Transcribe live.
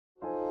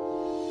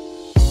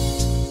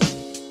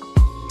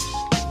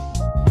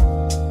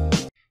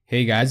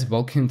Hey guys,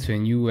 welcome to a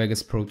new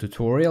Vegas Pro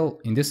tutorial.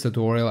 In this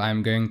tutorial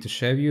I'm going to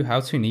show you how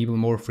to enable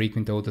more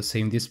frequent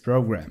autosave in this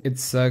program.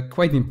 It's a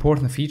quite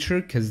important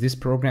feature because this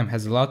program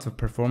has a lot of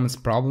performance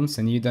problems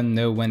and you don't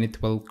know when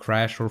it will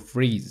crash or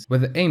freeze.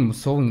 With the aim of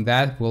solving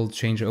that, we'll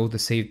change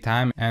autosave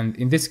time, and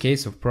in this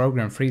case of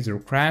program freeze or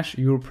crash,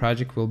 your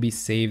project will be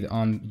saved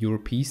on your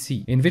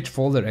PC. In which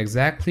folder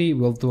exactly,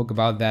 we'll talk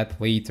about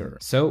that later.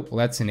 So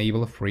let's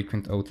enable a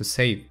frequent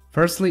autosave.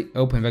 Firstly,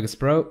 open Vegas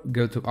Pro,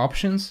 go to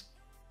Options,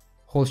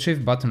 hold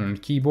Shift button on the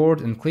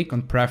keyboard and click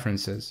on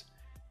Preferences.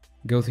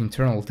 Go to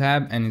Internal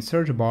tab and in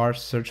search bar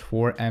search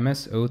for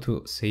MS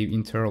AutoSave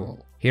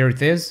Interval. Here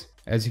it is.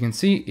 As you can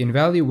see, in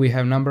value we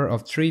have number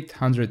of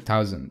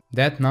 300,000.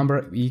 That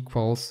number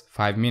equals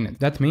 5 minutes.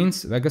 That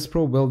means Vegas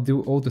Pro will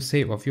do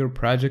autosave of your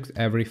project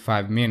every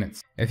 5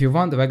 minutes. If you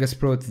want Vegas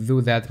Pro to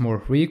do that more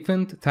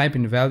frequent, type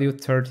in value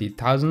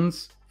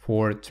 30,000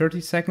 for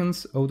 30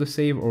 seconds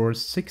autosave or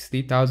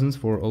 60,000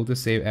 for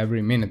autosave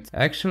every minute.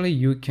 Actually,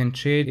 you can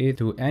change it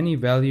to any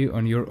value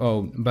on your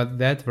own, but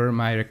that were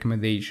my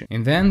recommendation.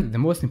 And then the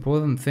most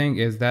important thing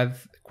is that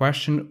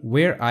question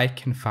where I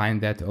can find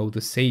that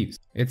autosaves.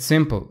 It's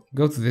simple.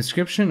 Go to the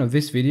description of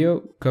this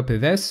video, copy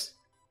this,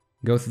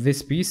 go to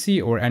this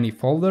PC or any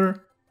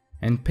folder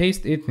and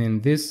paste it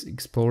in this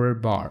Explorer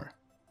bar.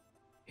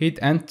 Hit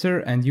enter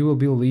and you will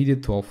be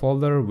leaded to a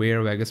folder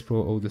where Vegas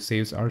Pro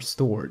autosaves are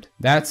stored.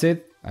 That's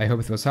it. I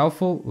hope it was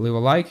helpful. Leave a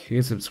like,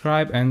 hit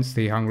subscribe and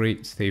stay hungry,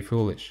 stay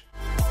foolish.